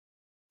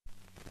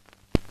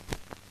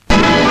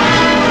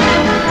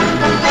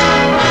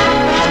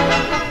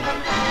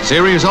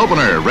Series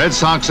opener, Red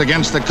Sox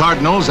against the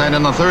Cardinals, and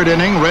in the third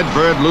inning,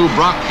 Redbird Lou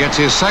Brock gets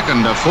his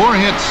second of 4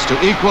 hits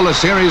to equal a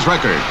series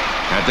record.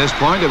 At this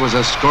point, it was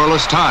a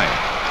scoreless tie.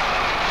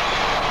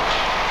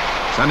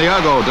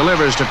 Santiago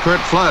delivers to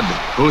Curt Flood,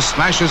 who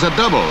smashes a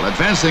double,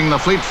 advancing the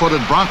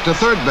fleet-footed Brock to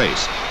third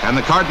base, and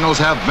the Cardinals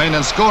have men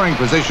in scoring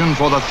position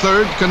for the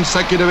third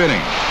consecutive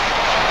inning.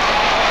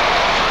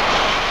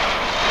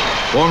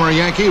 Former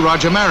Yankee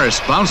Roger Maris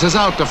bounces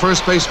out to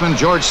first baseman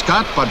George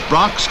Scott, but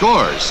Brock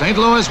scores. St.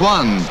 Louis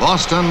 1,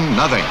 Boston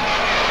 0.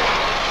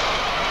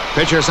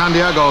 Pitcher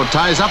Santiago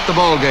ties up the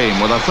ball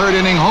game with a third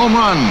inning home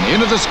run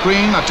into the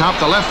screen atop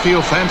the left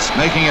field fence,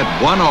 making it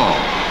 1-all.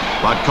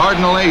 But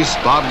Cardinal ace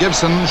Bob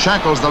Gibson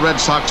shackles the Red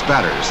Sox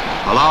batters,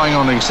 allowing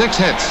only 6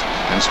 hits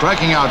and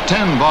striking out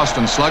 10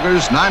 Boston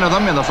sluggers, 9 of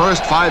them in the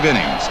first 5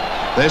 innings.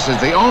 This is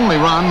the only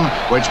run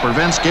which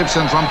prevents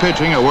Gibson from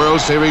pitching a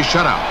World Series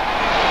shutout.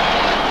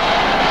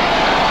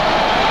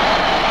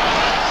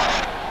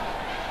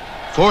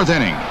 Fourth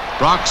inning,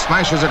 Brock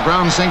smashes a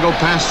ground single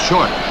past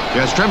short.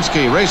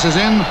 Yastrezemski races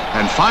in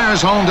and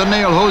fires home to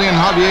nail Julian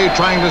Javier,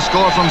 trying to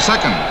score from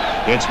second.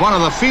 It's one of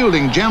the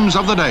fielding gems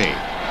of the day.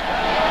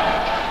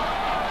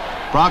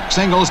 Brock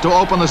singles to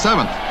open the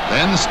 7th,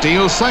 then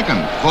steals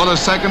second for the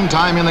second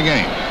time in the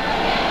game.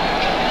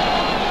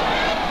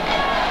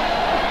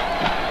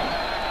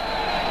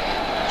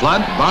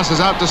 Flood bounces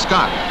out to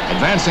Scott,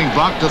 advancing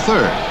Brock to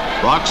third.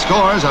 Brock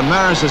scores and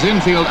Maris is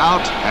infield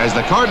out as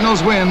the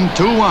Cardinals win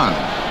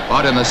 2-1.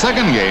 But in the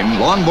second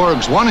game,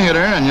 Longborg's 1-hitter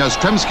and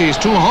Yastrezemski's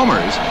 2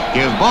 homers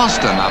give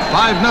Boston a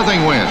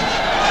 5-0 win.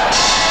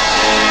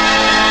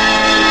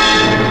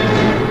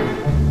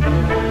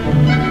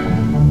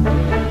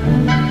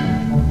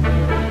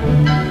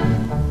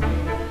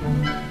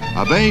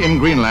 A bay in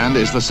Greenland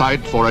is the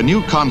site for a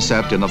new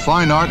concept in the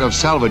fine art of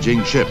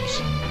salvaging ships.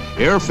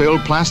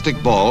 Air-filled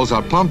plastic balls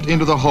are pumped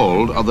into the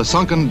hold of the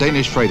sunken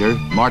Danish freighter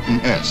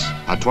Martin S.,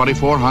 a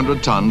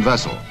 2,400-ton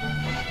vessel.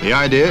 The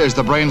idea is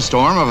the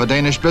brainstorm of a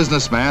Danish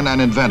businessman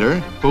and inventor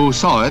who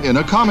saw it in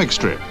a comic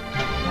strip.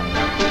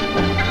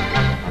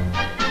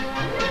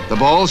 The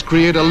balls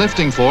create a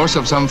lifting force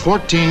of some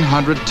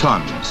 1,400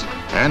 tons,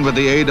 and with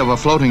the aid of a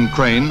floating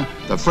crane,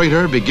 the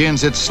freighter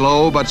begins its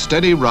slow but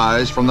steady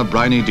rise from the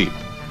briny deep.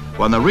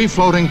 When the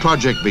refloating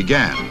project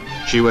began,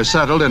 she was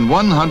settled in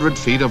 100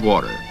 feet of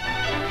water.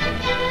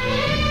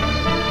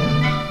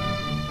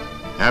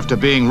 After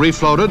being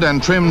refloated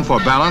and trimmed for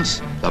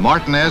balance, the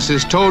Martin S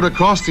is towed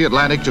across the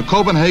Atlantic to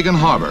Copenhagen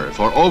Harbor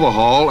for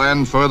overhaul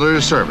and further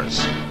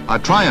service. A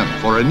triumph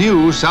for a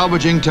new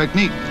salvaging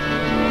technique.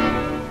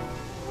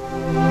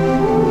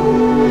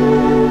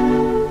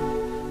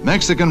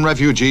 Mexican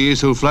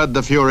refugees who fled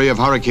the fury of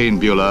Hurricane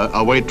Beulah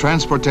await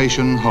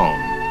transportation home.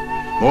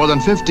 More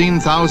than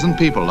 15,000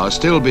 people are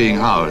still being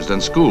housed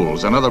in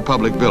schools and other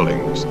public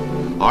buildings.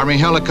 Army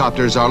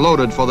helicopters are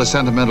loaded for the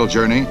sentimental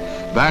journey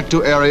back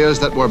to areas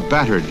that were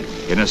battered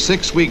in a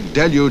 6-week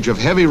deluge of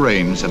heavy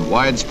rains and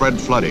widespread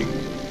flooding.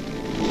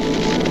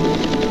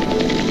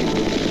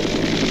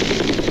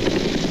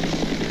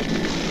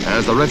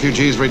 As the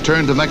refugees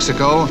returned to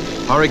Mexico,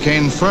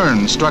 Hurricane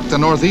Fern struck the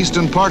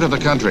northeastern part of the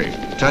country,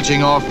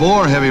 touching off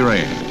more heavy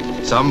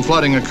rain. Some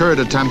flooding occurred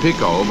at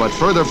Tampico, but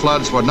further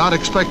floods were not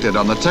expected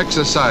on the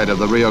Texas side of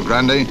the Rio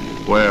Grande,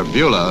 where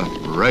Beulah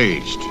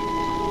raged.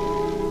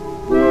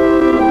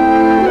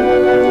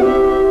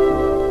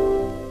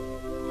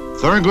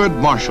 Thurgood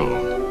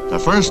Marshall, the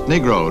first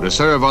Negro to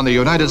serve on the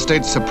United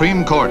States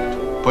Supreme Court,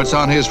 puts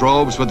on his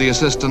robes with the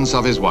assistance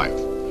of his wife.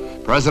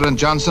 President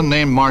Johnson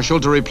named Marshall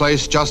to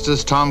replace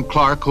Justice Tom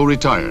Clark, who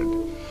retired.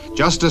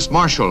 Justice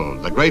Marshall,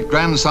 the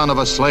great-grandson of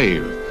a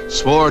slave,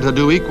 swore to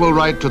do equal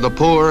right to the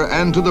poor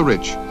and to the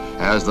rich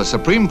as the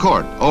Supreme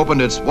Court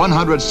opened its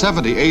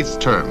 178th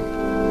term.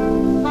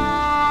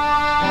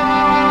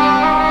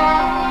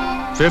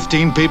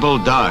 15 people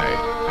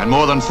die, and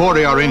more than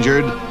 40 are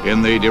injured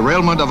in the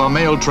derailment of a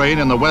mail train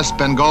in the West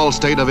Bengal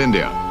state of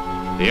India.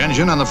 The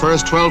engine and the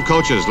first 12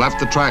 coaches left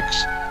the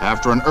tracks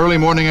after an early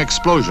morning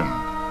explosion.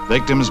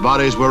 Victims'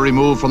 bodies were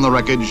removed from the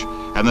wreckage,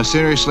 and the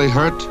seriously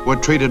hurt were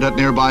treated at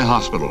nearby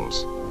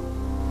hospitals.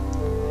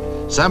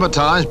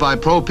 Sabotage by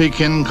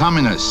pro-Peking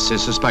communists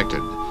is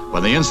suspected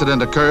when the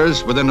incident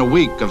occurs within a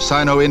week of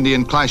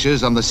Sino-Indian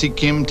clashes on the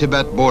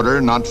Sikkim-Tibet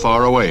border not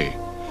far away.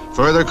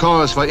 Further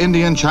cause for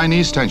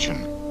Indian-Chinese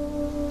tension.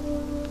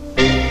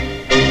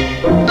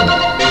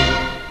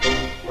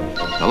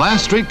 The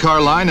last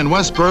streetcar line in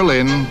West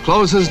Berlin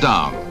closes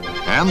down,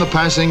 and the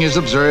passing is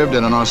observed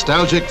in a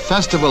nostalgic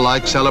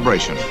festival-like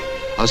celebration.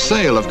 A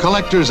sale of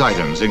collector's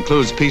items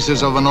includes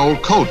pieces of an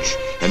old coach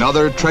and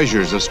other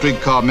treasures of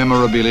streetcar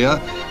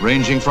memorabilia,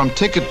 ranging from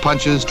ticket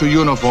punches to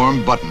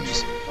uniform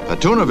buttons. The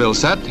Tunaville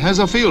set has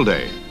a field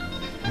day.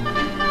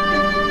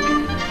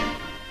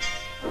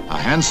 A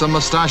handsome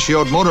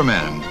mustachioed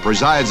motorman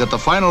presides at the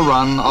final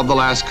run of the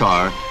last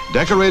car,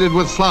 decorated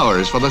with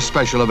flowers for the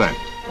special event.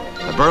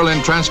 The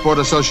Berlin Transport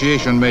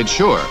Association made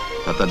sure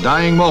that the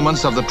dying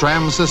moments of the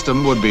tram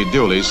system would be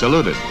duly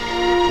saluted.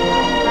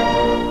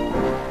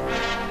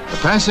 The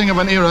passing of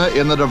an era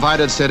in the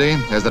divided city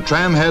as the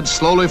tram heads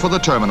slowly for the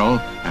terminal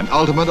and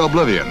ultimate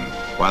oblivion,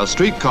 while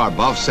streetcar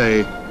buffs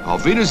say,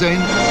 Auf Wiedersehen.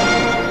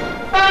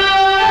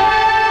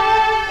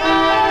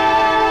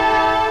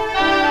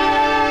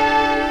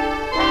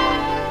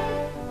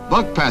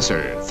 Buck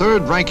Passer,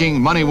 third-ranking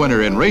money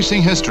winner in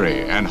racing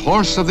history and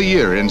Horse of the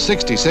Year in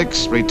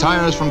 '66,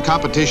 retires from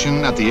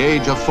competition at the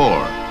age of 4.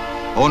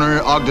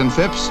 Owner Ogden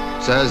Phipps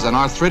says an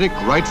arthritic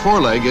right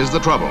foreleg is the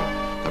trouble.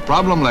 The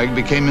problem leg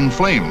became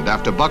inflamed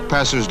after Buck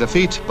Passer's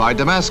defeat by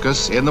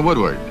Damascus in the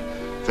Woodward.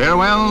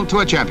 Farewell to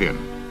a champion.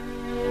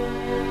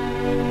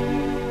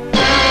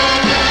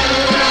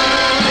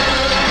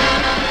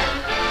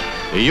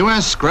 The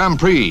U.S. Grand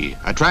Prix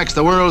attracts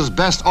the world's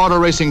best auto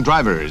racing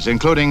drivers,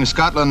 including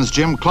Scotland's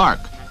Jim Clark,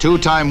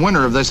 two-time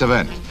winner of this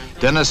event.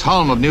 Dennis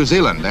Hulme of New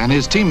Zealand and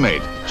his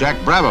teammate, Jack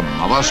Brabham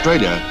of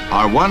Australia,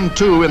 are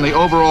 1-2 in the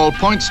overall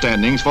point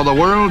standings for the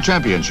World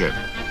Championship.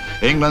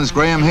 England's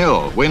Graham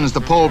Hill wins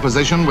the pole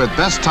position with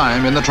best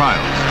time in the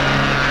trials.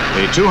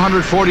 The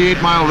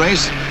 248-mile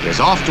race is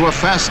off to a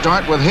fast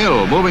start with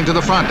Hill moving to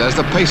the front as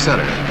the pace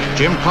setter.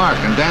 Jim Clark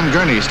and Dan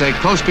Gurney stay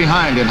close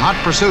behind in hot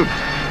pursuit.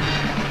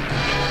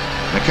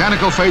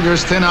 Mechanical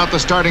failures thin out the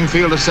starting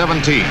field of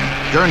 17.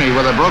 Gurney,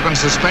 with a broken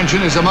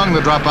suspension, is among the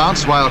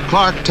dropouts, while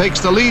Clark takes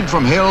the lead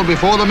from Hill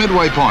before the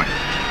midway point.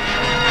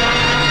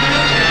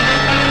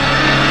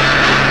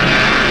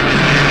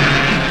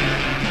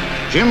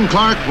 Jim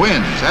Clark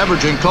wins,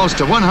 averaging close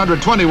to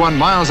 121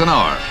 miles an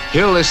hour.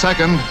 Hill is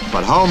second,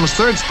 but Hulme's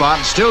third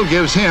spot still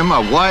gives him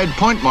a wide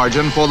point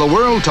margin for the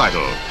world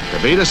title,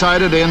 to be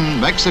decided in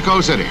Mexico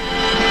City.